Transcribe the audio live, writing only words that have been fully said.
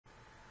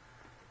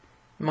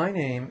My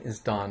name is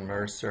Don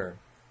Mercer,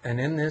 and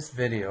in this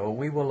video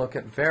we will look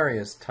at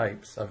various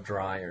types of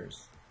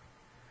dryers.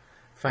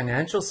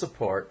 Financial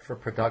support for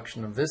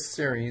production of this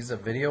series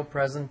of video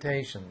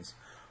presentations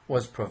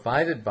was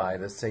provided by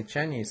the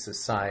Széchenyi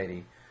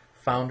Society,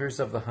 founders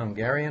of the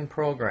Hungarian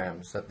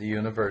programs at the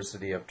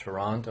University of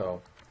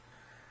Toronto.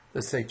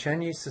 The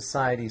Széchenyi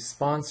Society's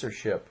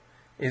sponsorship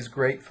is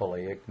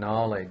gratefully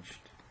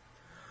acknowledged.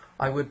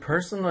 I would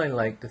personally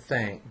like to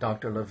thank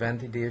Dr.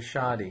 Leventi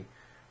Diashadi,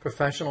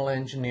 professional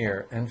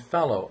engineer and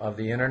fellow of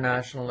the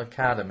International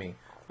Academy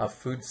of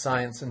Food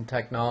Science and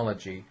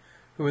Technology,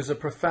 who is a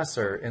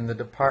professor in the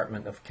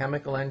Department of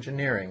Chemical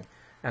Engineering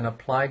and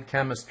Applied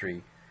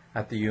Chemistry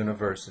at the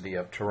University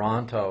of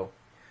Toronto.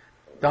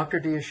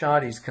 Dr.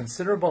 Diashadi's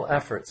considerable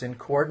efforts in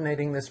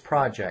coordinating this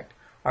project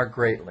are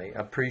greatly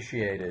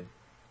appreciated.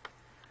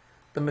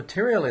 The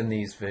material in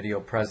these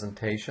video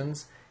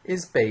presentations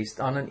is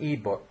based on an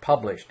ebook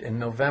published in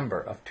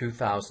November of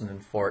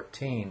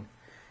 2014.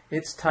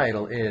 Its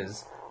title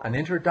is An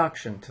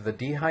Introduction to the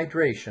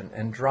Dehydration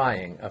and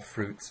Drying of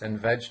Fruits and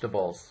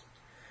Vegetables.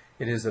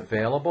 It is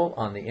available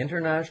on the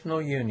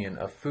International Union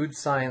of Food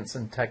Science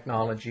and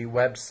Technology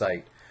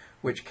website,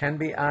 which can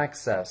be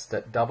accessed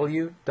at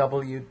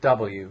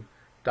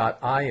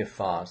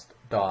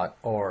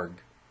www.FIAFoST.org.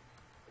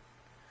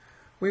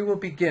 We will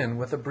begin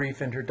with a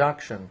brief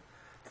introduction.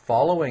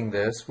 Following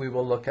this, we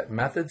will look at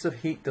methods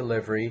of heat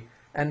delivery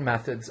and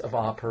methods of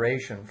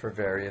operation for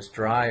various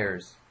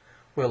dryers.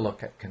 We'll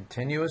look at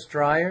continuous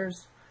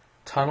dryers,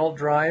 tunnel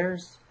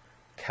dryers,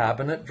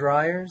 cabinet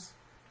dryers,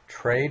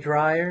 tray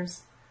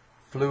dryers,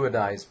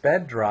 fluidized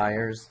bed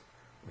dryers,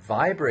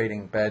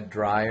 vibrating bed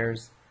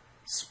dryers,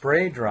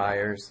 spray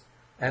dryers,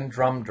 and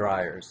drum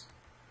dryers.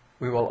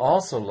 We will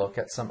also look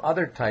at some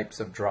other types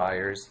of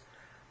dryers,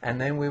 and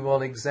then we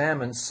will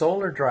examine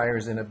solar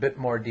dryers in a bit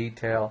more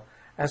detail,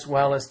 as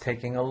well as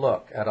taking a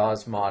look at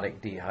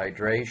osmotic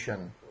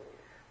dehydration.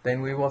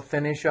 Then we will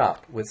finish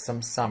up with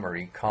some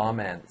summary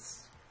comments.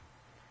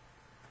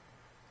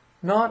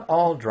 Not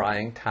all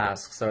drying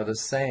tasks are the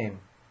same.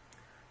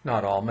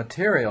 Not all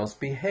materials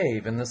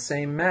behave in the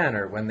same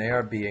manner when they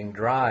are being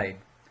dried.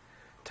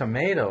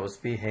 Tomatoes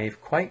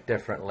behave quite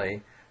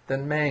differently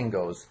than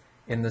mangoes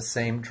in the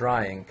same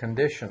drying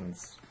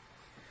conditions.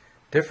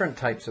 Different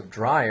types of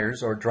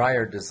dryers or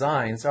dryer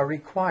designs are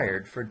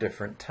required for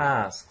different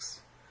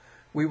tasks.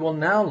 We will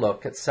now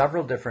look at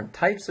several different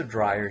types of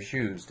dryers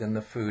used in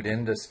the food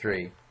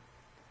industry.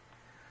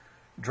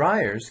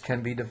 Dryers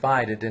can be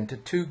divided into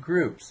two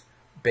groups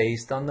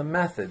based on the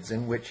methods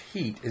in which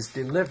heat is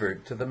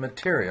delivered to the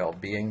material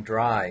being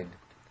dried.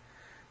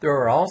 There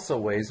are also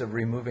ways of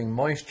removing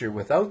moisture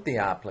without the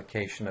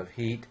application of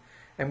heat,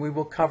 and we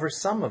will cover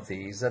some of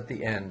these at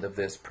the end of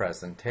this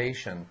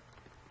presentation.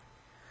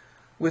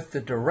 With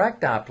the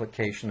direct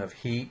application of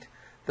heat,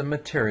 the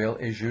material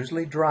is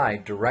usually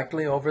dried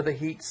directly over the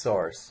heat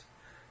source.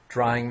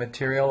 Drying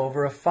material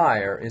over a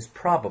fire is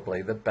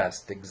probably the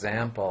best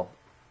example.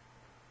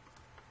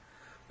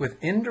 With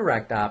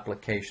indirect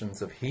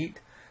applications of heat,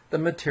 the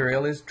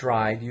material is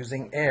dried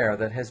using air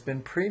that has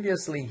been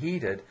previously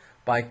heated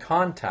by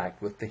contact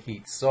with the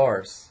heat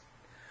source.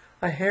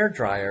 A hair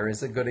dryer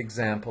is a good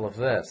example of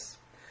this.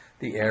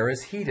 The air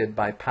is heated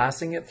by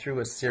passing it through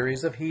a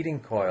series of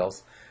heating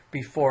coils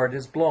before it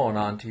is blown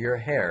onto your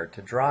hair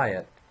to dry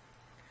it.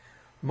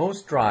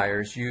 Most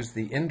dryers use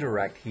the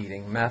indirect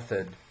heating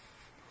method.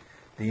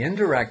 The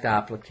indirect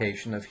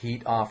application of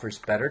heat offers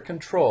better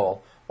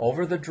control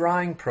over the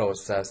drying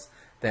process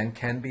than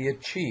can be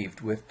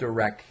achieved with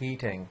direct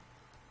heating.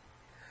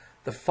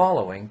 The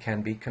following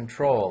can be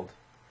controlled: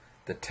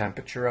 the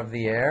temperature of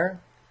the air,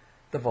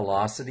 the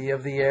velocity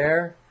of the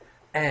air,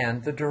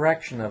 and the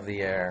direction of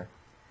the air.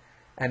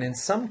 And in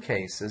some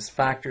cases,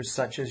 factors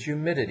such as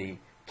humidity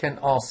can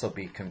also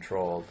be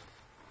controlled.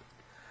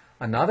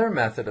 Another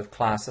method of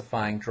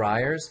classifying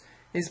dryers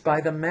is by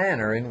the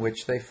manner in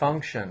which they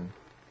function.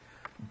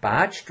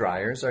 Batch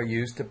dryers are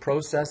used to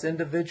process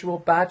individual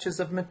batches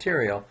of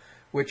material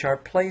which are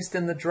placed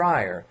in the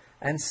dryer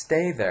and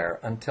stay there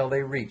until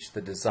they reach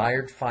the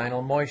desired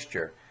final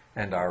moisture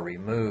and are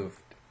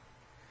removed.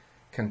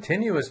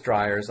 Continuous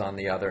dryers, on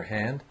the other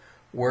hand,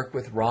 work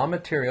with raw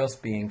materials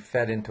being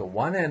fed into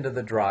one end of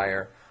the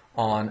dryer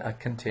on a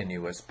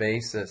continuous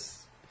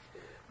basis.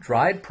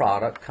 Dried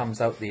product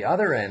comes out the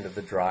other end of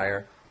the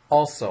dryer,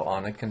 also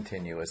on a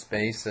continuous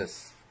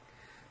basis.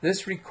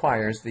 This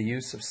requires the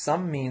use of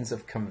some means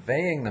of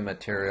conveying the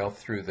material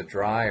through the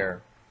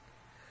dryer.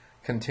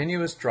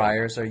 Continuous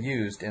dryers are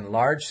used in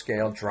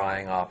large-scale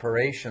drying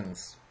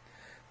operations.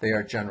 They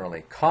are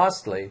generally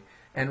costly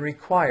and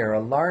require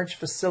a large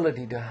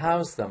facility to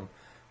house them,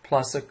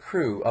 plus a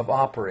crew of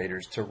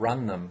operators to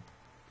run them.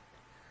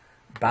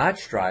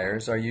 Batch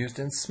dryers are used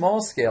in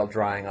small-scale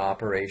drying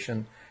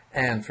operation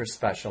and for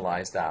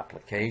specialized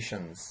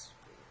applications.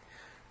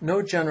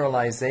 No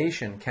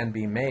generalization can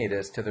be made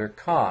as to their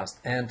cost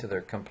and to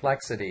their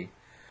complexity,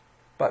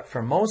 but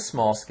for most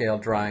small-scale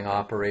drying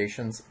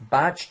operations,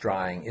 batch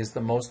drying is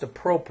the most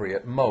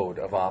appropriate mode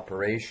of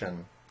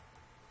operation.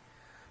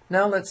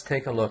 Now let's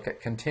take a look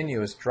at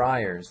continuous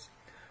dryers.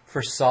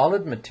 For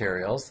solid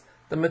materials,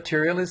 the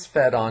material is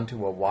fed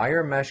onto a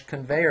wire mesh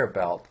conveyor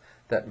belt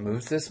that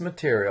moves this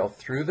material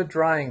through the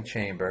drying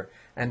chamber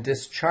and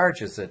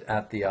discharges it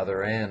at the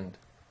other end.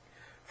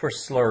 For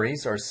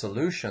slurries or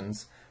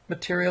solutions,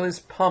 material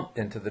is pumped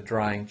into the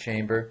drying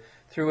chamber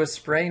through a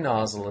spray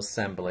nozzle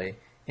assembly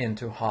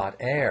into hot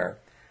air,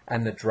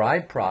 and the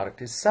dried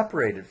product is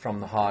separated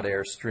from the hot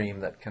air stream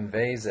that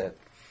conveys it.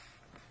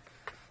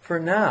 For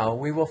now,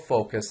 we will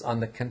focus on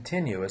the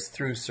continuous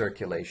through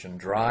circulation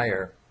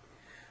dryer.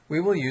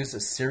 We will use a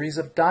series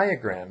of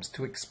diagrams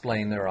to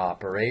explain their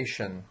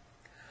operation.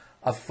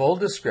 A full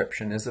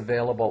description is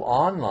available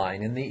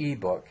online in the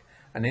ebook,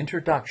 An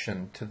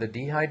Introduction to the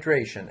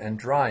Dehydration and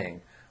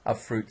Drying of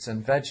Fruits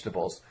and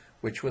Vegetables,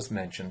 which was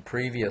mentioned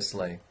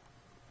previously.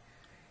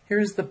 Here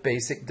is the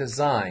basic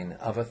design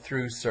of a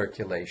through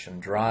circulation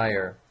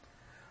dryer.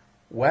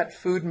 Wet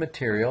food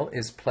material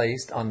is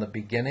placed on the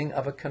beginning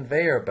of a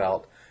conveyor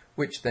belt,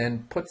 which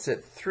then puts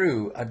it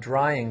through a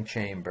drying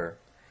chamber.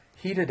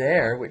 Heated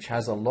air, which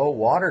has a low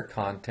water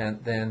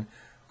content, then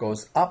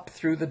goes up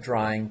through the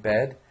drying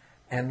bed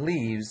and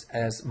leaves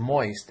as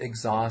moist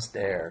exhaust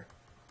air.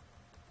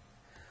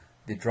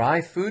 The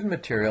dry food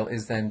material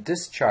is then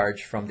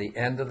discharged from the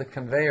end of the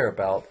conveyor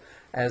belt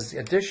as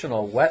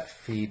additional wet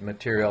feed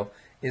material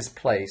is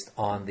placed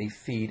on the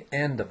feed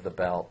end of the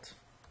belt.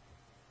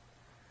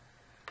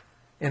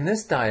 In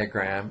this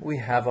diagram, we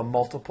have a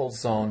multiple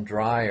zone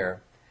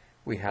dryer.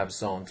 We have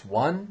zones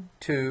 1,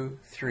 2,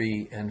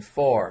 3, and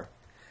 4.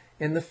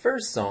 In the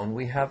first zone,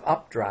 we have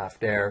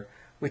updraft air,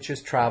 which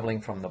is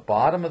traveling from the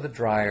bottom of the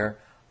dryer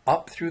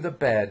up through the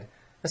bed,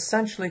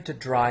 essentially to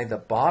dry the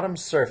bottom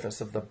surface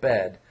of the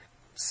bed,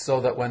 so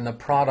that when the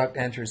product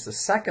enters the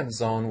second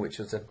zone, which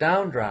is a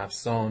downdraft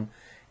zone,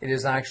 it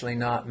is actually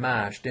not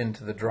mashed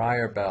into the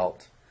dryer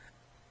belt.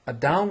 A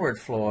downward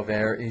flow of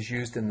air is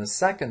used in the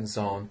second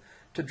zone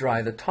to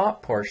dry the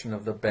top portion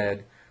of the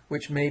bed,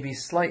 which may be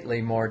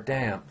slightly more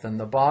damp than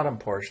the bottom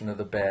portion of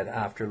the bed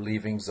after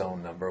leaving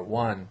zone number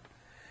 1.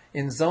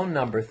 In zone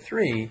number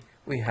 3,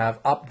 we have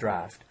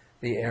updraft.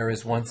 The air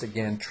is once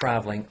again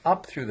traveling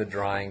up through the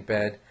drying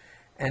bed.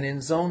 And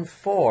in zone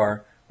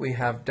 4, we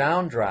have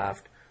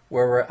downdraft,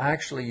 where we're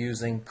actually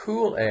using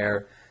cool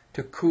air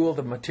to cool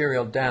the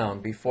material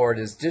down before it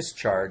is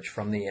discharged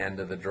from the end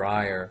of the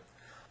dryer.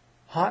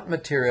 Hot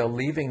material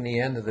leaving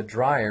the end of the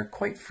dryer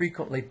quite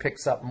frequently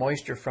picks up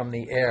moisture from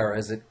the air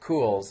as it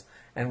cools,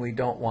 and we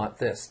don't want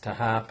this to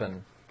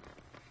happen.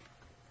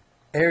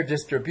 Air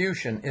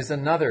distribution is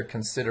another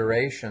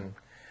consideration.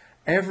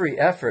 Every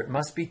effort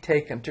must be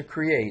taken to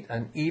create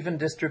an even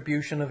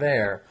distribution of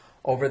air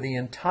over the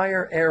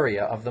entire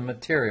area of the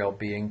material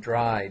being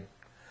dried.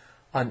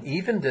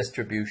 Uneven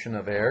distribution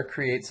of air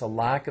creates a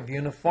lack of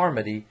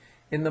uniformity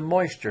in the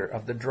moisture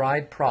of the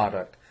dried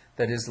product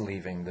that is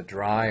leaving the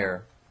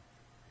dryer.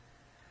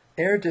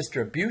 Air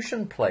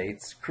distribution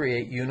plates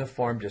create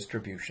uniform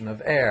distribution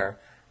of air,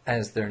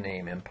 as their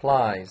name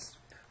implies.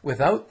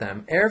 Without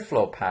them,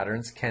 airflow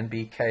patterns can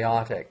be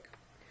chaotic.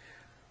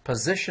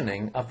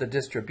 Positioning of the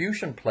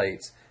distribution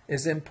plates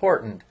is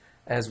important,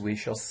 as we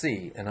shall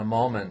see in a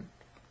moment.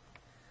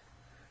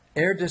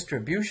 Air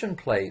distribution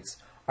plates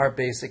are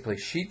basically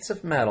sheets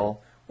of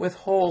metal with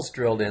holes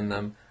drilled in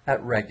them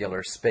at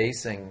regular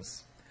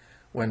spacings.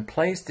 When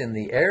placed in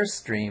the air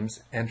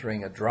streams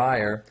entering a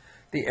dryer,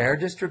 the air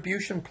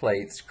distribution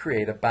plates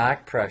create a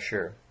back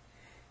pressure.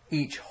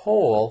 Each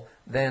hole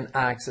then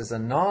acts as a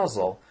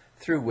nozzle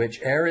through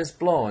which air is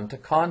blown to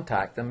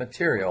contact the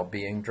material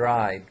being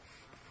dried.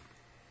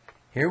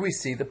 Here we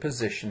see the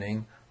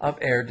positioning of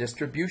air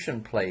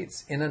distribution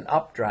plates in an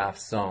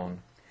updraft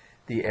zone.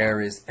 The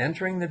air is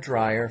entering the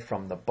dryer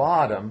from the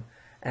bottom,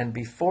 and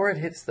before it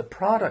hits the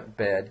product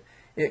bed,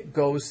 it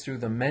goes through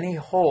the many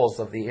holes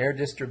of the air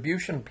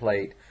distribution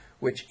plate,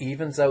 which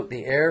evens out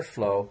the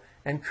airflow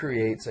and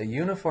creates a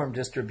uniform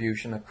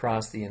distribution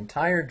across the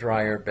entire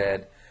dryer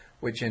bed,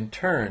 which in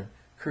turn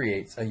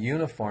creates a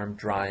uniform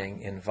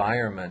drying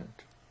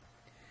environment.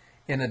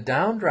 In a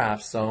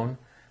downdraft zone,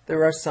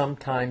 there are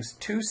sometimes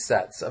two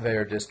sets of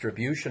air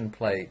distribution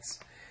plates.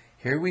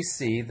 Here we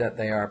see that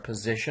they are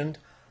positioned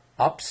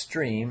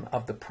upstream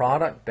of the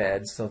product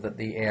bed so that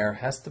the air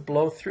has to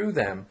blow through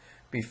them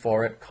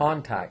before it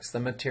contacts the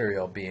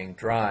material being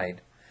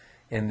dried.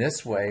 In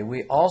this way,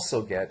 we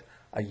also get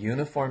a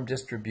uniform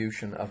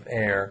distribution of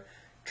air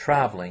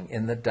traveling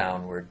in the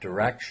downward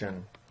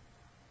direction.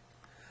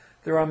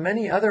 There are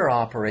many other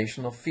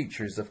operational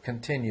features of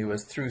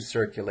continuous through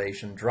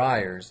circulation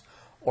dryers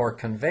or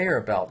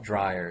conveyor belt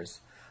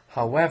dryers.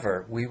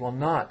 However, we will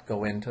not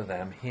go into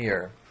them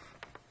here.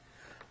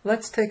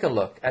 Let's take a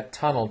look at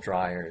tunnel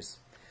dryers.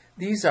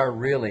 These are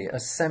really a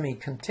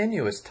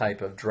semi-continuous type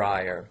of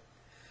dryer.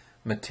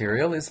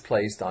 Material is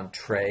placed on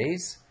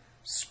trays,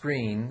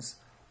 screens,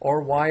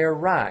 or wire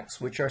racks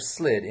which are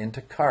slid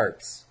into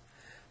carts.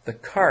 The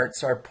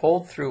carts are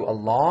pulled through a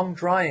long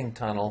drying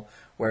tunnel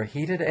where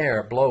heated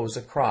air blows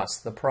across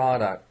the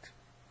product.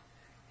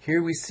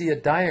 Here we see a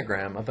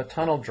diagram of a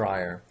tunnel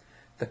dryer.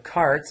 The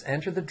carts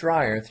enter the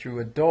dryer through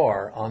a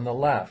door on the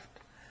left.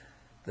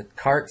 The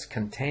carts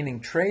containing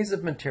trays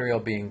of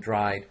material being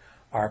dried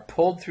are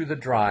pulled through the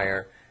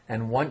dryer,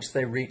 and once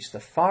they reach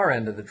the far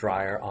end of the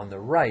dryer on the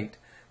right,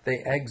 they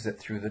exit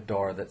through the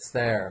door that's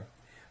there.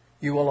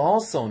 You will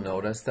also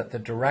notice that the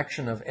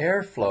direction of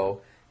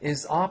airflow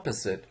is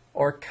opposite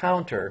or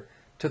counter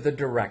to the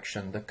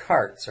direction the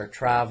carts are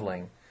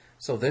traveling.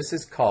 So this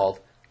is called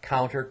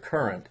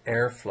counter-current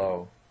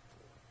airflow.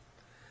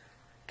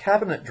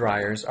 Cabinet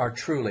dryers are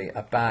truly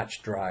a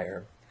batch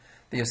dryer.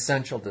 The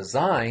essential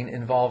design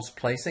involves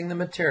placing the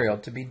material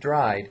to be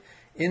dried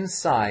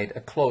inside a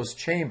closed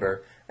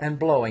chamber and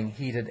blowing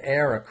heated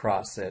air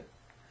across it.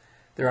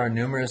 There are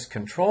numerous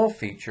control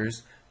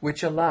features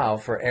which allow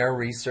for air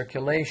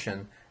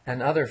recirculation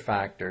and other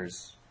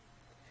factors.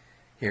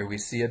 Here we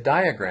see a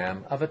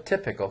diagram of a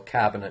typical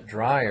cabinet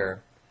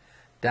dryer.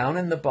 Down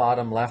in the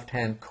bottom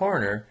left-hand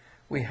corner,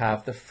 we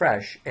have the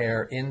fresh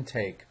air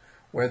intake,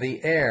 where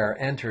the air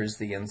enters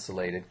the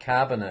insulated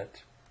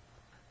cabinet.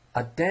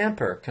 A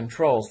damper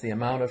controls the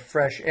amount of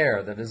fresh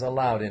air that is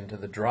allowed into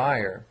the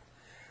dryer.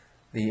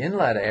 The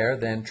inlet air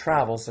then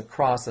travels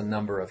across a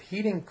number of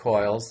heating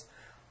coils,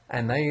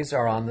 and these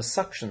are on the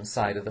suction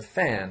side of the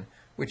fan,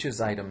 which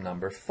is item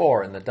number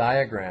 4 in the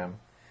diagram.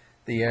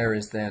 The air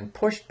is then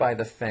pushed by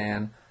the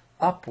fan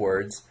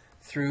upwards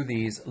through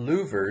these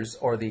louvers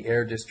or the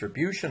air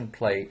distribution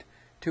plate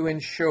to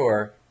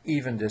ensure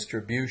even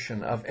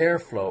distribution of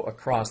airflow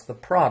across the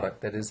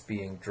product that is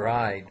being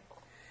dried.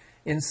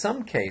 In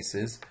some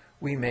cases,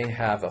 we may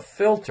have a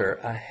filter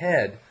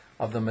ahead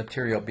of the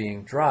material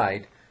being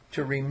dried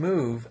to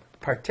remove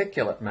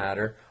particulate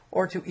matter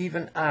or to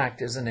even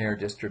act as an air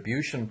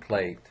distribution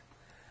plate.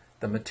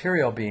 The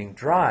material being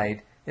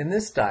dried in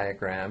this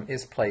diagram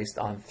is placed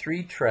on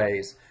 3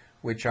 trays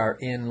which are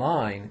in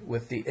line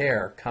with the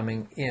air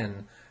coming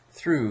in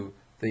through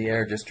the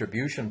air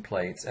distribution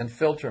plates and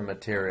filter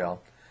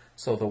material.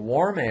 So the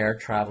warm air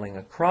traveling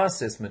across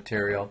this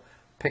material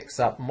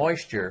picks up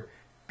moisture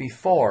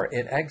before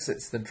it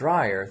exits the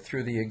dryer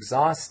through the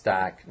exhaust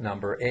stack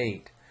number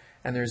 8.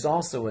 And there's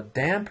also a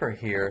damper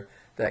here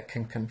that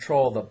can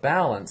control the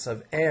balance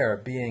of air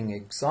being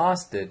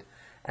exhausted,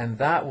 and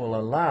that will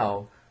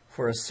allow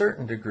for a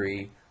certain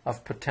degree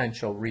of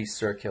potential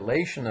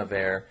recirculation of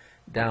air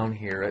down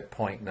here at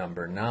point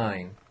number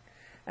 9.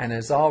 And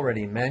as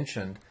already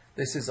mentioned,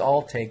 this is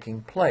all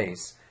taking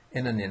place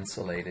in an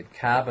insulated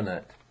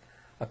cabinet.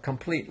 A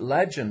complete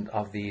legend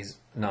of these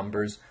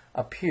numbers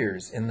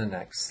appears in the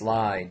next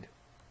slide.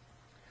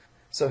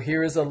 So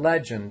here is a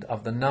legend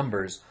of the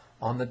numbers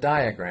on the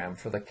diagram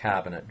for the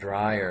cabinet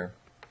dryer.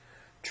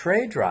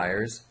 Tray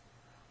dryers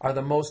are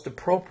the most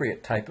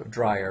appropriate type of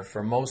dryer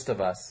for most of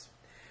us.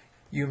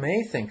 You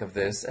may think of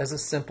this as a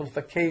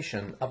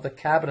simplification of the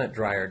cabinet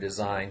dryer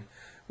design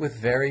with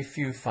very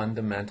few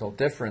fundamental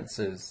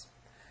differences.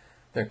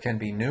 There can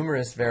be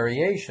numerous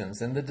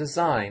variations in the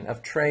design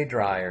of tray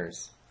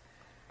dryers.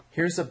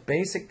 Here's a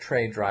basic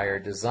tray dryer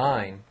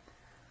design.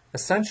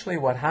 Essentially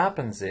what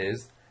happens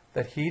is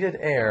that heated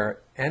air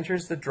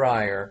enters the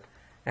dryer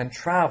and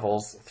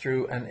travels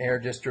through an air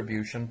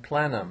distribution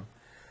plenum.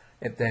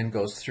 It then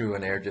goes through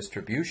an air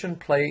distribution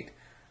plate,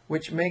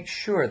 which makes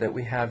sure that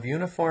we have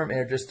uniform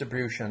air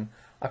distribution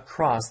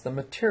across the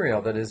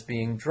material that is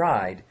being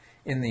dried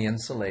in the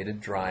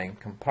insulated drying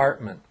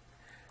compartment.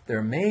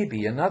 There may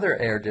be another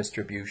air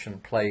distribution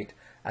plate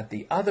at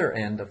the other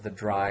end of the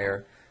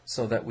dryer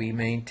so that we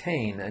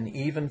maintain an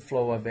even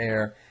flow of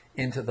air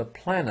into the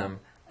plenum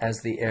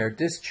as the air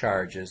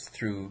discharges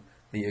through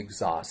the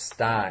exhaust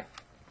stack.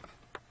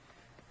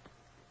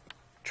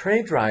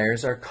 Tray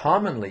dryers are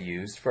commonly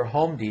used for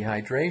home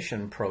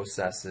dehydration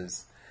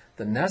processes.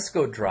 The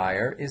Nesco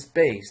dryer is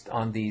based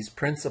on these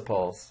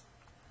principles.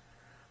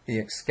 The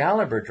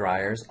Excalibur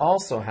dryers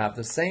also have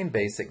the same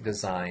basic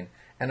design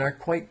and are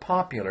quite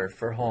popular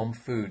for home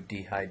food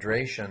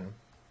dehydration.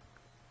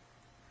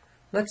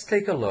 Let's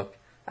take a look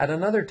at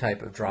another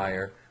type of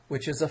dryer,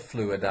 which is a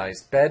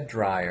fluidized bed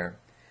dryer.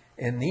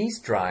 In these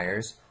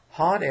dryers,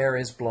 hot air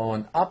is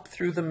blown up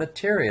through the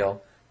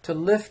material to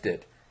lift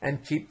it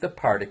and keep the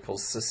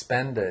particles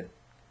suspended.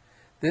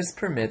 This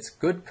permits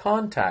good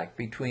contact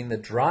between the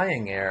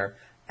drying air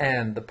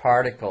and the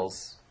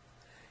particles.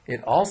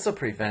 It also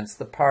prevents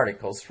the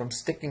particles from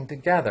sticking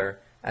together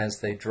as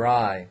they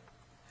dry.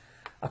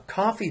 A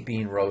coffee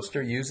bean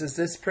roaster uses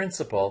this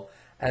principle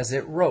as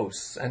it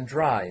roasts and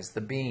dries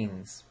the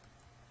beans.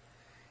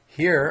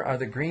 Here are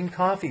the green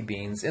coffee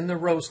beans in the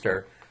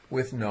roaster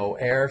with no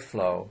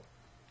airflow.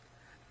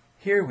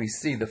 Here we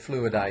see the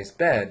fluidized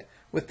bed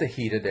with the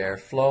heated air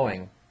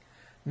flowing.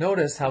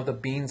 Notice how the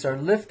beans are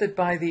lifted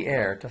by the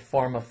air to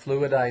form a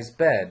fluidized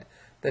bed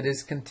that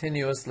is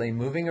continuously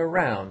moving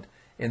around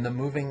in the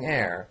moving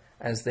air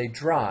as they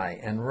dry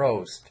and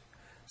roast.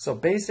 So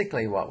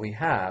basically what we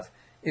have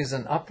is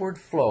an upward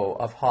flow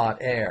of hot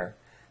air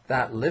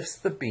that lifts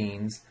the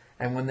beans,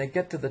 and when they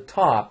get to the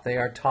top they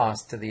are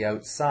tossed to the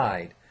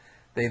outside.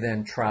 They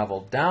then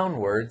travel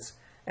downwards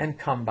and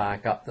come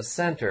back up the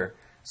center,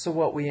 so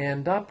what we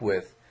end up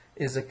with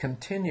is a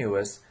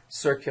continuous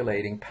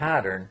circulating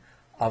pattern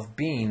of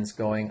beans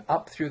going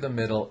up through the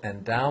middle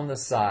and down the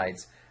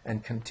sides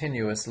and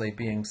continuously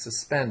being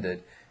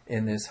suspended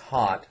in this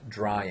hot,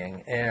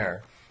 drying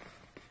air.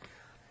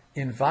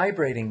 In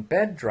vibrating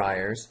bed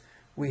dryers,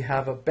 we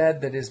have a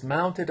bed that is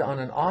mounted on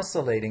an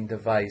oscillating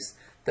device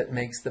that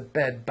makes the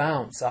bed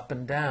bounce up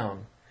and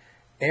down.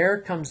 Air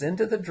comes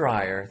into the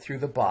dryer through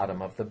the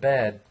bottom of the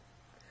bed.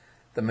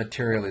 The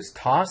material is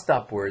tossed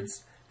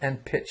upwards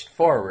and pitched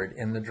forward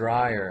in the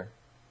dryer.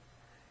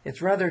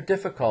 It's rather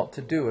difficult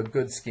to do a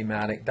good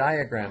schematic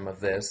diagram of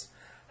this.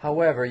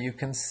 However, you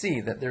can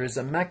see that there is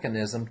a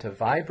mechanism to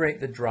vibrate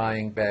the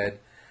drying bed,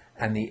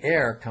 and the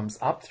air comes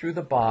up through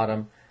the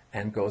bottom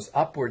and goes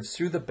upwards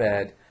through the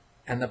bed,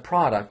 and the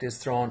product is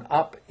thrown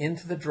up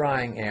into the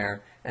drying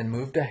air and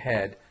moved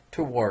ahead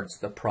towards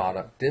the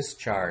product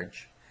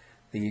discharge.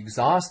 The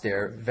exhaust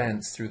air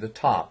vents through the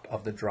top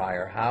of the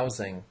dryer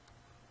housing.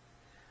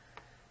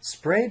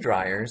 Spray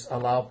dryers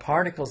allow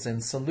particles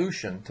in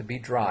solution to be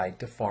dried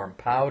to form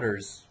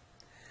powders.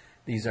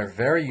 These are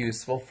very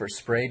useful for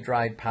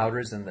spray-dried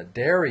powders in the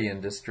dairy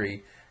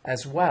industry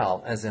as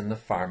well as in the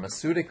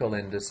pharmaceutical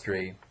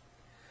industry.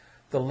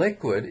 The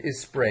liquid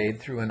is sprayed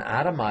through an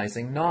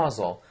atomizing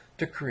nozzle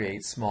to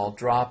create small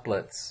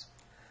droplets.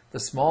 The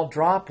small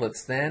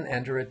droplets then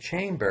enter a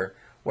chamber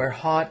where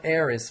hot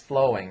air is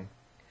flowing.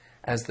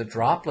 As the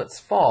droplets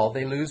fall,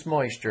 they lose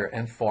moisture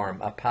and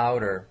form a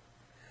powder.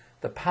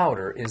 The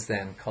powder is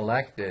then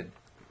collected.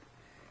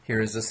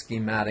 Here is a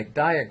schematic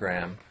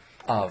diagram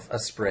of a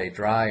spray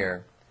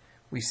dryer.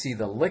 We see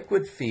the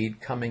liquid feed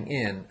coming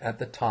in at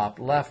the top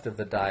left of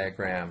the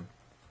diagram.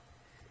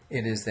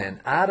 It is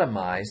then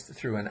atomized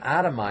through an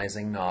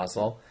atomizing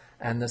nozzle,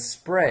 and the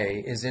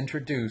spray is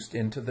introduced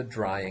into the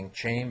drying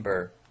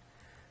chamber.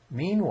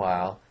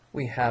 Meanwhile,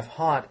 we have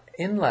hot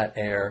inlet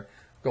air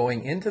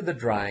going into the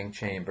drying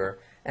chamber,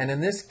 and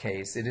in this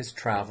case it is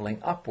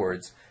traveling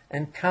upwards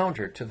and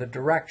counter to the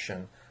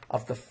direction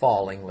of the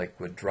falling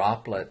liquid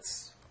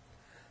droplets.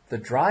 The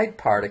dried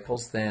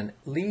particles then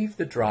leave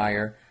the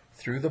dryer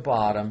through the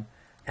bottom,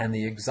 and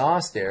the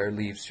exhaust air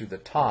leaves through the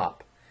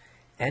top.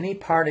 Any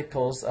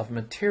particles of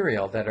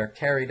material that are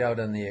carried out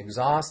in the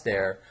exhaust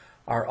air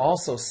are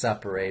also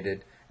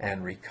separated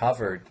and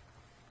recovered.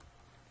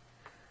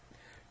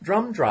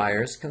 Drum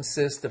dryers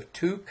consist of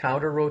two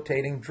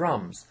counter-rotating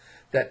drums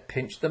that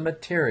pinch the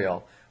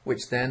material,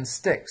 which then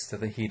sticks to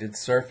the heated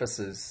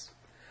surfaces.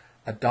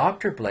 A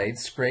doctor blade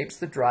scrapes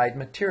the dried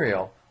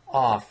material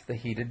off the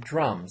heated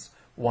drums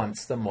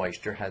once the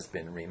moisture has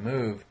been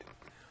removed.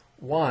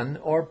 One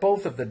or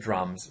both of the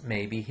drums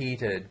may be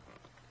heated.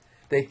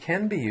 They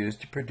can be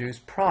used to produce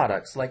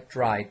products like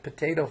dried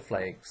potato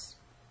flakes.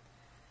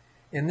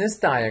 In this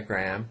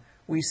diagram,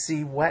 we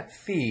see wet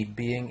feed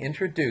being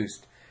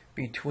introduced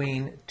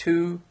between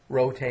two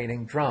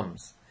rotating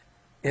drums.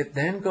 It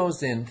then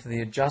goes into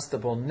the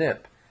adjustable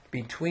nip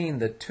between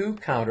the two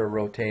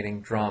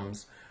counter-rotating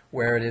drums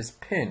where it is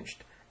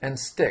pinched and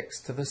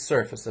sticks to the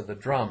surface of the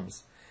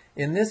drums.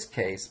 In this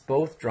case,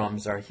 both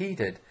drums are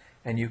heated,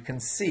 and you can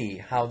see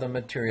how the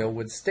material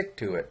would stick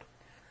to it.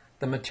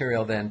 The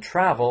material then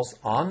travels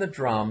on the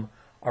drum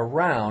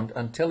around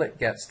until it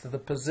gets to the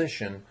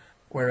position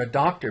where a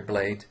doctor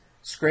blade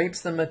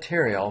scrapes the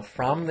material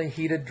from the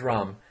heated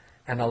drum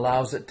and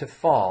allows it to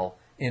fall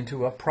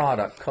into a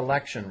product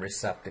collection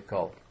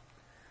receptacle.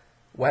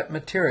 Wet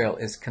material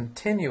is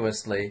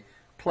continuously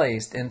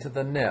placed into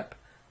the nip,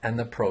 and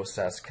the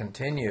process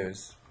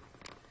continues.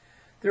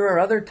 There are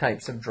other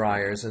types of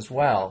dryers as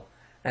well,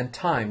 and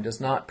time does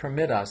not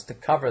permit us to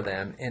cover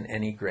them in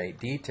any great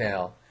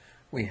detail.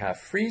 We have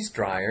freeze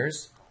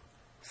dryers,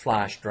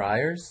 flash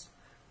dryers,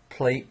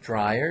 plate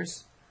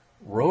dryers,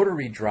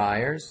 rotary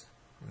dryers,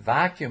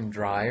 vacuum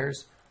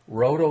dryers,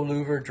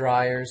 roto-louver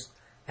dryers,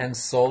 and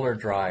solar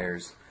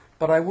dryers.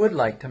 But I would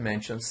like to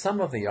mention some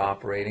of the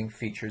operating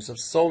features of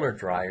solar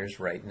dryers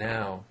right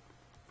now.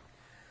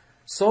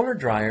 Solar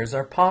dryers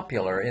are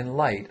popular in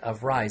light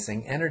of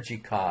rising energy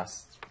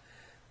costs.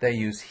 They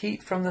use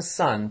heat from the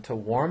sun to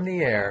warm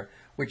the air,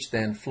 which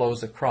then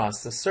flows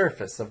across the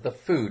surface of the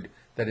food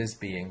that is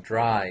being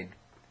dried.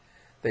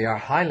 They are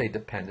highly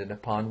dependent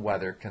upon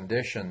weather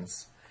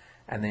conditions,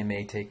 and they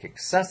may take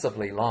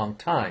excessively long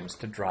times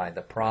to dry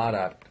the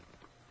product.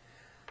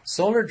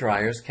 Solar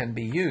dryers can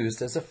be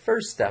used as a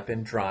first step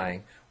in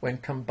drying when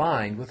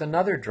combined with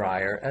another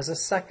dryer as a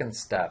second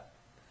step.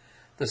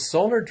 The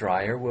solar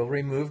dryer will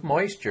remove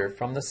moisture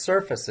from the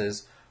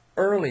surfaces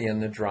early in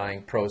the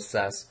drying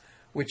process,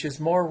 which is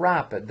more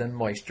rapid than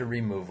moisture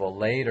removal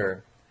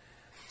later.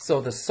 So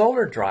the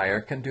solar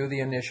dryer can do the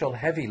initial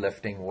heavy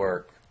lifting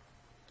work.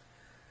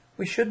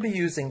 We should be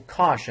using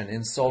caution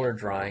in solar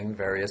drying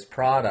various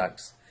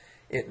products.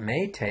 It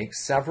may take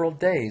several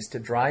days to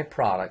dry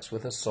products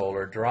with a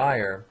solar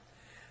dryer.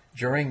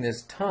 During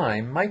this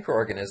time,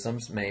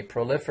 microorganisms may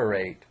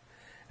proliferate,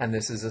 and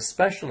this is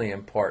especially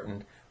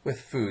important with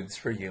foods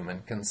for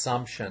human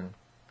consumption.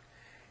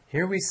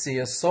 Here we see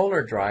a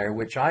solar dryer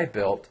which I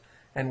built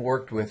and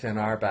worked with in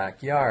our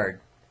backyard.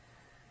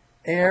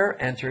 Air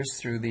enters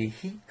through the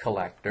heat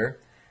collector,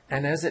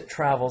 and as it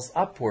travels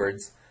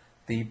upwards,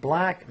 the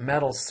black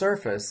metal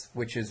surface,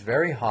 which is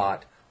very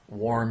hot,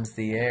 warms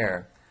the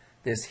air.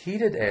 This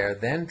heated air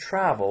then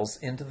travels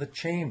into the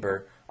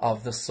chamber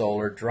of the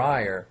solar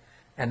dryer,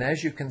 and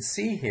as you can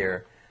see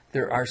here,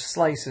 there are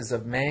slices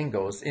of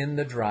mangoes in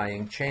the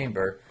drying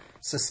chamber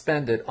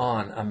suspended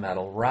on a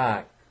metal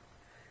rack.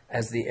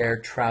 As the air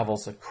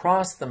travels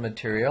across the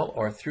material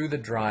or through the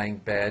drying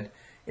bed,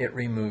 it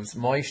removes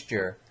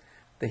moisture.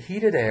 The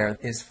heated air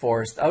is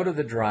forced out of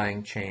the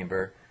drying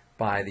chamber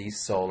by these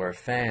solar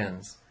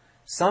fans.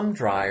 Some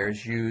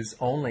dryers use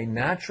only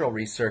natural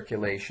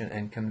recirculation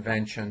and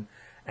convention,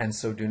 and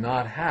so do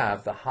not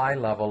have the high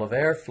level of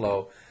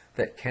airflow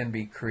that can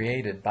be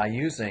created by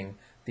using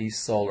these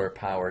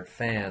solar-powered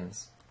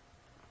fans.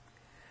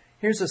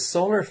 Here's a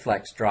solar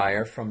flex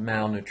dryer from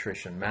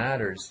Malnutrition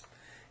Matters.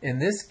 In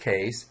this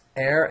case,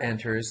 air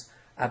enters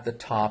at the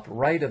top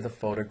right of the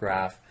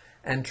photograph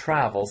and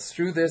travels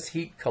through this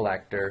heat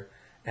collector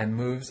and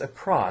moves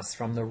across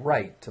from the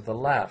right to the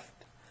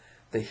left.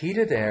 The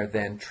heated air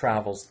then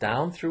travels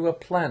down through a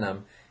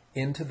plenum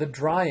into the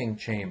drying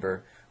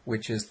chamber,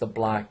 which is the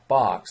black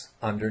box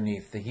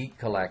underneath the heat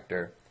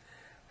collector.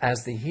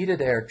 As the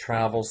heated air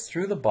travels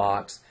through the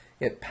box,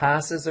 it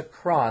passes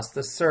across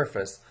the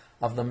surface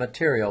of the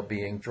material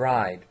being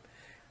dried.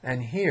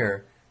 And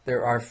here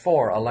there are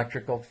 4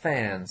 electrical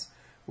fans,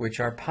 which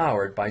are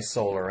powered by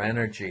solar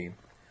energy.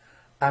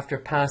 After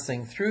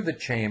passing through the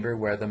chamber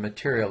where the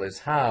material is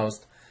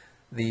housed,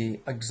 the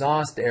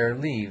exhaust air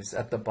leaves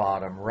at the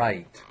bottom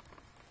right.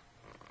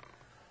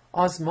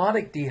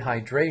 Osmotic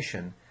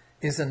dehydration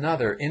is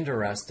another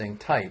interesting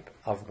type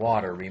of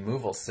water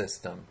removal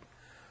system.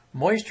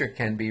 Moisture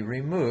can be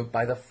removed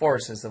by the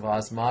forces of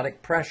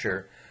osmotic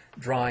pressure,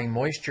 drawing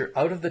moisture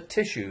out of the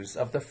tissues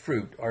of the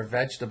fruit or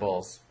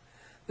vegetables.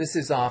 This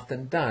is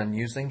often done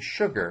using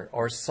sugar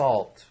or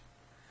salt.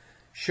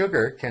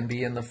 Sugar can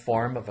be in the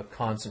form of a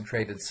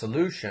concentrated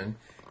solution,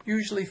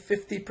 usually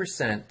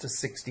 50% to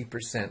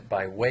 60%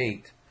 by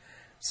weight.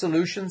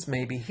 Solutions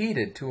may be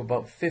heated to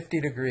about 50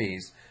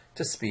 degrees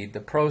to speed the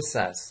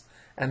process,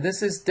 and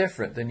this is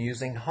different than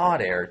using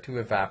hot air to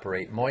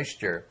evaporate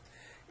moisture.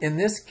 In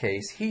this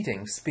case,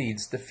 heating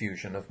speeds the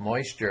fusion of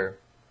moisture.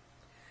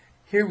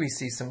 Here we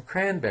see some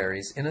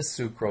cranberries in a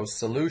sucrose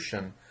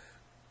solution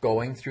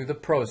going through the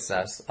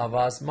process of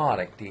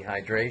osmotic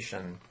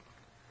dehydration.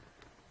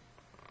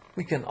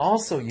 We can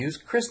also use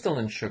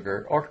crystalline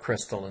sugar or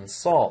crystalline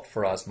salt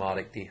for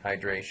osmotic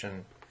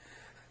dehydration.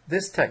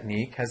 This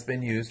technique has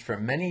been used for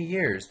many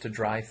years to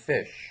dry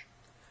fish.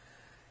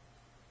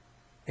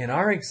 In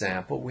our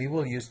example, we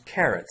will use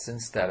carrots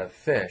instead of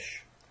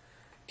fish.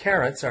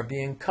 Carrots are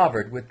being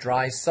covered with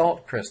dry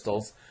salt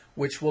crystals,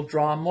 which will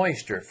draw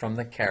moisture from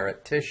the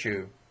carrot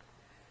tissue.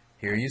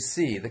 Here you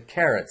see the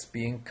carrots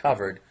being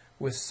covered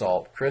with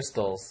salt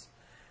crystals.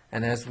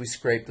 And as we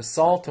scrape the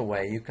salt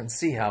away, you can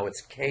see how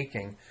it's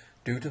caking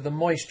due to the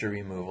moisture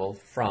removal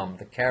from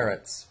the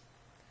carrots.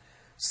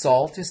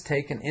 Salt is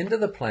taken into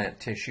the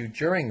plant tissue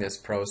during this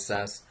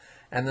process,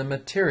 and the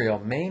material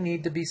may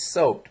need to be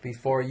soaked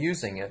before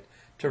using it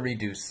to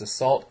reduce the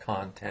salt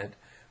content,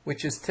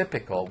 which is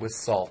typical with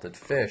salted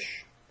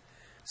fish.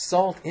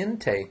 Salt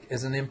intake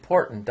is an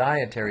important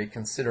dietary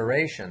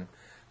consideration,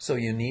 so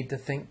you need to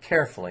think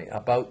carefully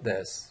about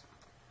this.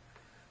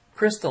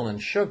 Crystalline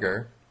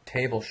sugar,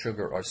 table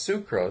sugar or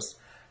sucrose,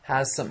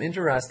 has some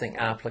interesting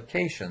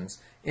applications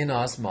in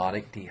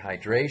osmotic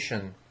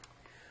dehydration.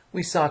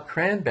 We saw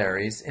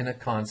cranberries in a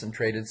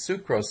concentrated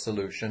sucrose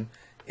solution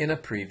in a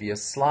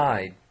previous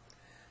slide.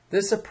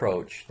 This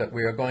approach that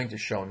we are going to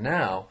show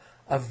now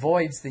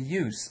avoids the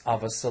use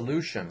of a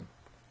solution.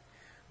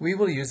 We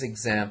will use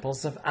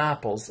examples of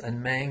apples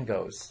and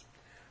mangoes.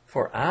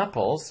 For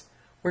apples,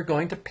 we're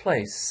going to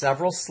place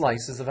several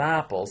slices of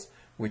apples,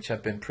 which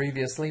have been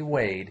previously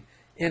weighed,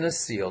 in a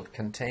sealed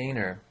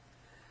container.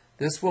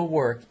 This will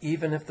work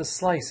even if the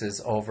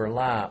slices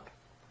overlap.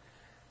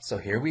 So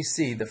here we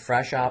see the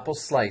fresh apple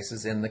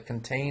slices in the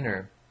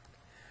container.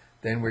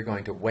 Then we're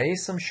going to weigh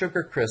some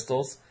sugar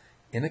crystals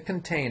in a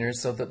container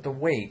so that the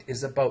weight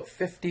is about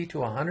 50 to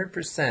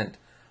 100%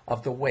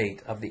 of the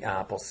weight of the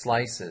apple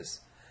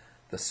slices.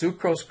 The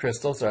sucrose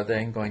crystals are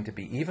then going to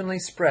be evenly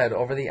spread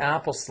over the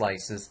apple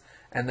slices,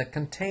 and the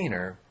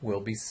container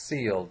will be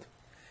sealed.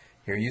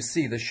 Here you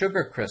see the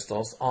sugar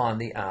crystals on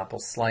the apple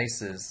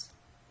slices.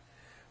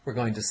 We're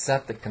going to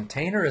set the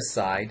container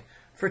aside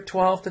for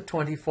 12 to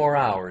 24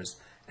 hours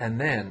and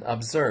then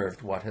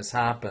observe what has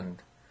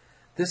happened.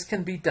 This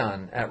can be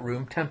done at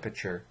room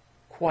temperature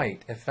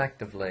quite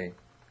effectively.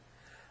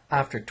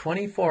 After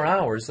 24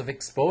 hours of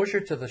exposure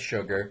to the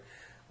sugar,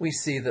 we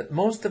see that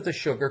most of the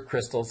sugar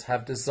crystals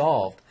have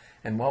dissolved,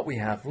 and what we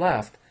have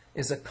left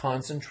is a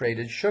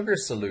concentrated sugar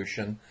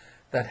solution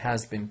that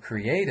has been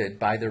created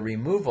by the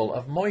removal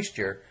of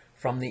moisture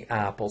from the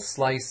apple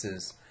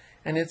slices.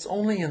 And it's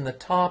only in the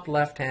top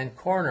left-hand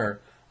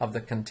corner of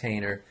the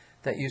container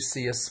that you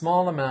see a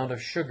small amount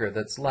of sugar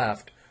that's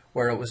left,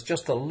 where it was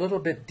just a little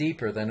bit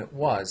deeper than it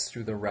was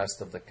through the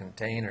rest of the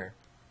container.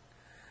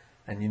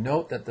 And you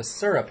note that the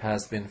syrup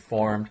has been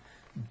formed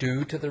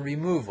due to the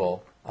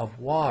removal of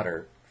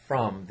water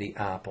from the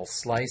apple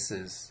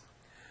slices.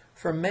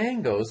 For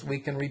mangoes, we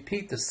can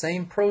repeat the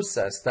same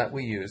process that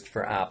we used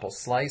for apple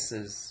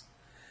slices.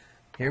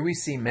 Here we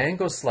see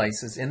mango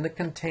slices in the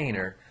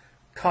container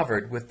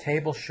covered with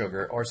table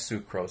sugar or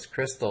sucrose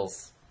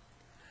crystals.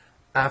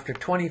 After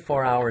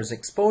 24 hours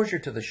exposure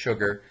to the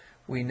sugar,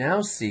 we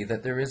now see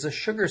that there is a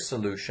sugar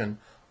solution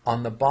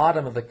on the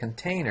bottom of the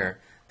container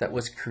that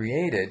was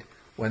created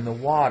when the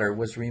water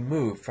was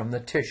removed from the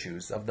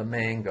tissues of the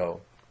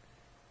mango.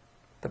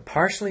 The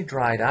partially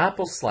dried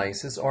apple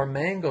slices or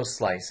mango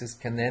slices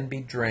can then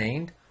be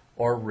drained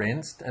or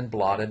rinsed and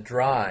blotted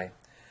dry.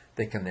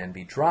 They can then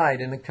be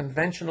dried in a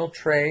conventional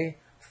tray,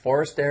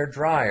 forced air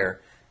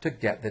dryer to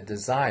get the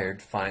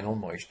desired final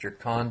moisture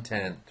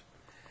content.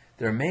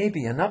 There may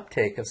be an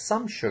uptake of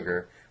some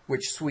sugar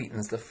which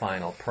sweetens the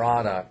final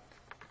product.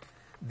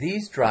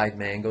 These dried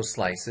mango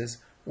slices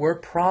were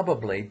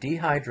probably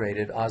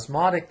dehydrated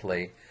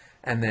osmotically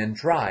and then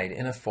dried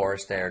in a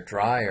forced air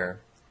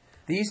dryer.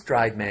 These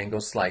dried mango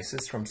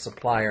slices from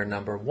supplier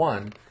number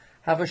 1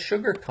 have a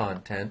sugar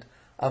content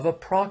of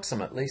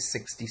approximately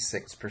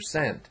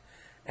 66%,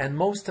 and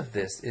most of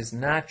this is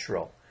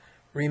natural.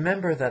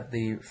 Remember that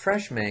the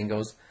fresh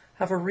mangoes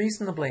have a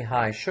reasonably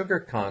high sugar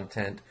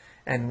content,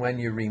 and when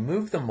you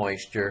remove the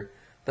moisture,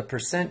 the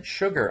percent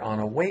sugar on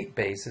a weight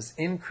basis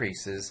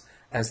increases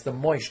as the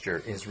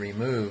moisture is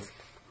removed.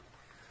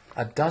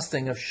 A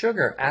dusting of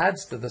sugar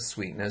adds to the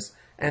sweetness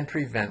and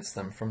prevents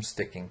them from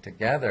sticking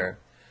together.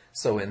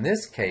 So in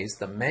this case,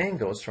 the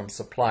mangoes from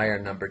supplier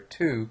number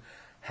 2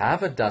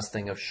 have a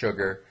dusting of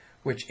sugar,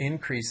 which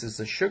increases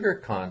the sugar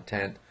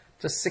content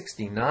to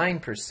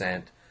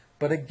 69%,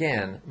 but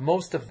again,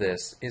 most of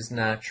this is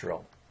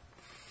natural.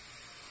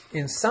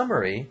 In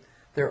summary,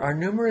 there are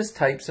numerous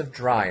types of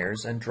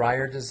dryers and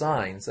dryer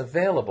designs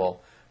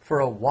available for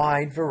a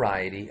wide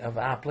variety of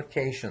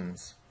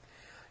applications.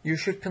 You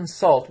should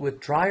consult with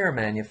dryer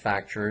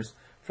manufacturers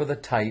for the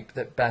type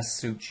that best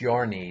suits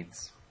your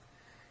needs.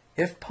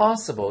 If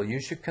possible, you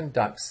should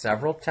conduct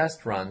several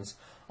test runs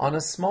on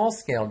a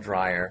small-scale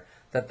dryer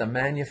that the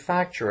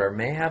manufacturer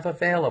may have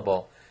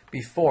available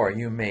before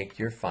you make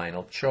your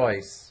final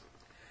choice.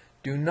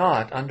 Do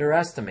not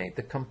underestimate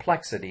the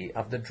complexity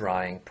of the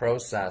drying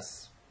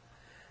process.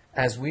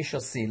 As we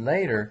shall see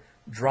later,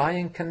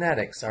 drying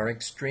kinetics are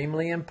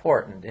extremely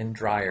important in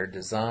dryer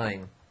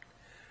design.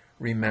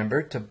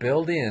 Remember to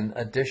build in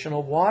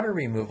additional water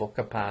removal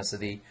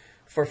capacity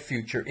for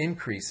future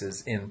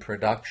increases in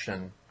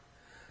production.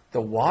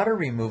 The water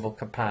removal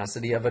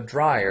capacity of a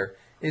dryer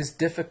is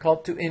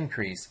difficult to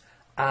increase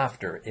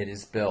after it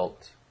is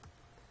built.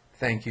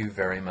 Thank you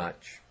very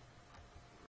much.